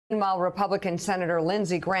Meanwhile, Republican Senator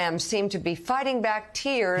Lindsey Graham seemed to be fighting back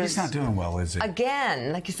tears. He's not doing well, is he?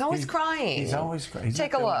 Again, like he's always crying. He's always crying.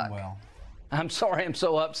 Take a look. Well. I'm sorry I'm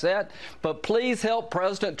so upset, but please help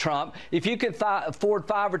President Trump. If you can afford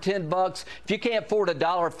 $5 or $10, if you can't afford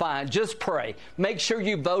 $1, fine. Just pray. Make sure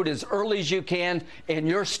you vote as early as you can in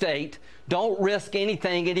your state. Don't risk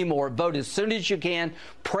anything anymore. Vote as soon as you can.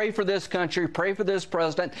 Pray for this country. Pray for this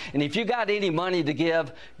president. And if you got any money to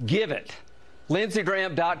give, give it.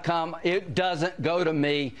 LindseyGraham.com. It doesn't go to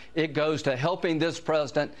me. It goes to helping this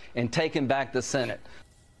president and taking back the Senate.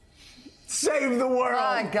 Save the world.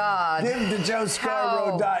 My God. Give to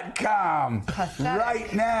JoeScarborough.com.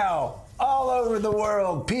 Right now, all over the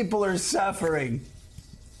world, people are suffering.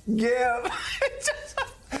 Give.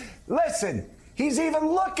 Listen, he's even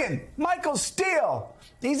looking. Michael Steele.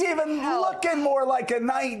 He's even looking more like a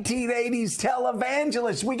 1980s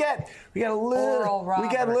televangelist. We got a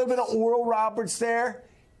little bit of Oral Roberts there.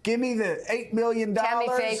 Give me the $8 million. Tammy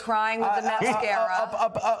Faye crying with the mascara.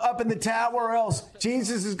 Up in the tower, or else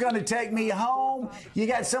Jesus is going to take me home. You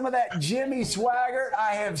got some of that Jimmy Swaggart,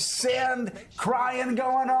 I have sinned, crying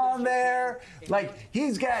going on there. Like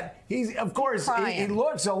he's of course, he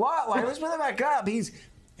looks a lot like, let's put that back up. He's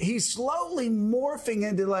slowly morphing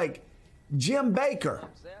into like Jim Baker.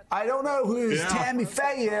 I don't know who Tammy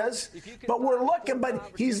Faye is, but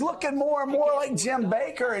he's looking more and more like Jim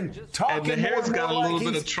Baker and talking more and more. And the hair's got a little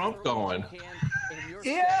bit of Trump going.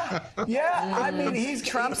 Yeah. I mean,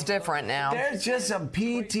 Trump's different now. There's just some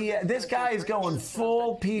PTL. This guy is going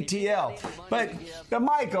full PTL. But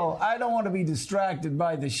Michael, I don't want to be distracted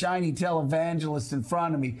by the shiny televangelist in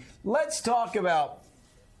front of me. Let's talk about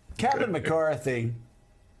Kevin McCarthy.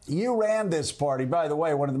 You ran this party, by the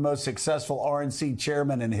way, one of the most successful RNC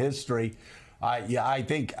chairmen in history. I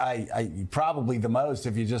think I probably the most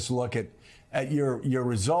if you just look at your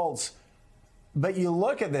results. But you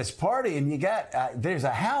look at this party and you got there's a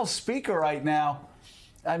House Speaker right now.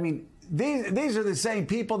 I mean, these are the same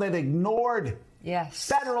people that ignored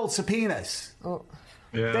federal subpoenas. Oh.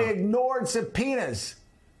 Yeah. They ignored subpoenas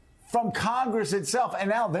from Congress itself. And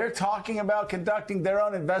now they're talking about conducting their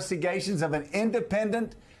own investigations of an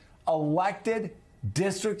independent elected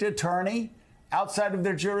district attorney outside of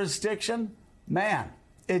their jurisdiction. Man,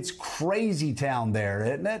 it's crazy town there,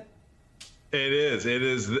 isn't it? It is. It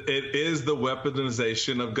is the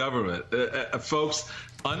weaponization of government. Folks,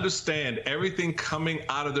 understand everything coming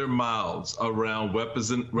out of their mouths around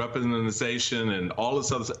weaponization and all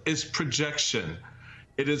this other stuff is projection.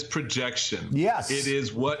 It is projection. Yes. It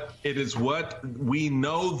is what we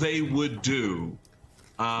know they would do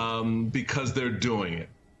because they're doing it.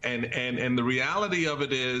 And the reality of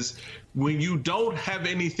it is, when you don't have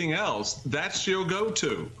anything else, that's your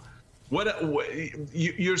go-to.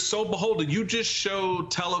 You're so beholden. You just showed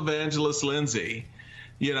televangelist Lindsey,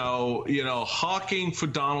 hawking for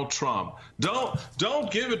Donald Trump. Don't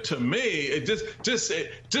give it to me. Just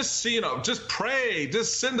pray.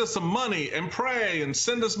 Just send us some money and pray, and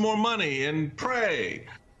send us more money and pray.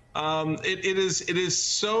 It is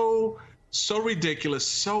so ridiculous,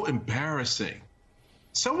 so embarrassing.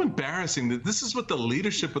 So embarrassing that this is what the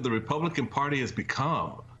leadership of the Republican Party has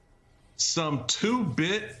become. Some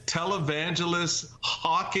two-bit televangelists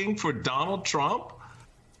hawking for Donald Trump.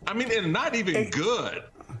 I mean, and not even good.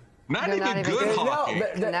 Not even good hawking.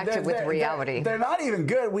 No, connected with reality. They're not even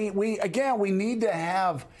good. We need to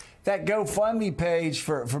have that GoFundMe page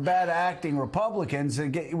for bad acting Republicans,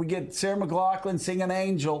 and we get Sarah McLachlan sing an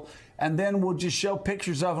angel, and then we'll just show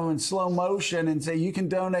pictures of them in slow motion and say you can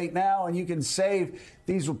donate now and you can save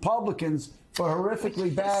these Republicans for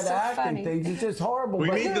horrifically bad acting things. It's just horrible. We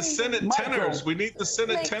need the Senate tenors. We need the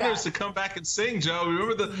Senate tenors to come back and sing, Joe.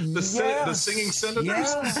 Remember the singing senators?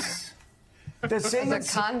 Yes. The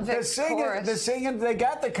singing, they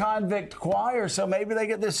got the convict choir, so maybe they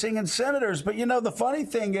get the singing senators. But the funny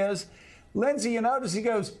thing is, Lindsey, you notice he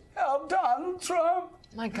goes, help Donald Trump.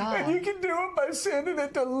 My God. And you can do it by sending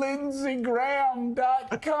it to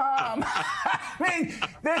LindseyGraham.com. I mean,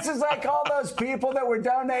 this is like all those people that were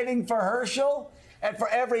donating for Herschel, and for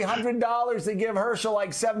every $100 they give Herschel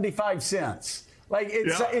like 75 cents. Like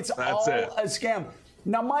it's all a scam.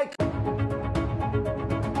 Now, Mike.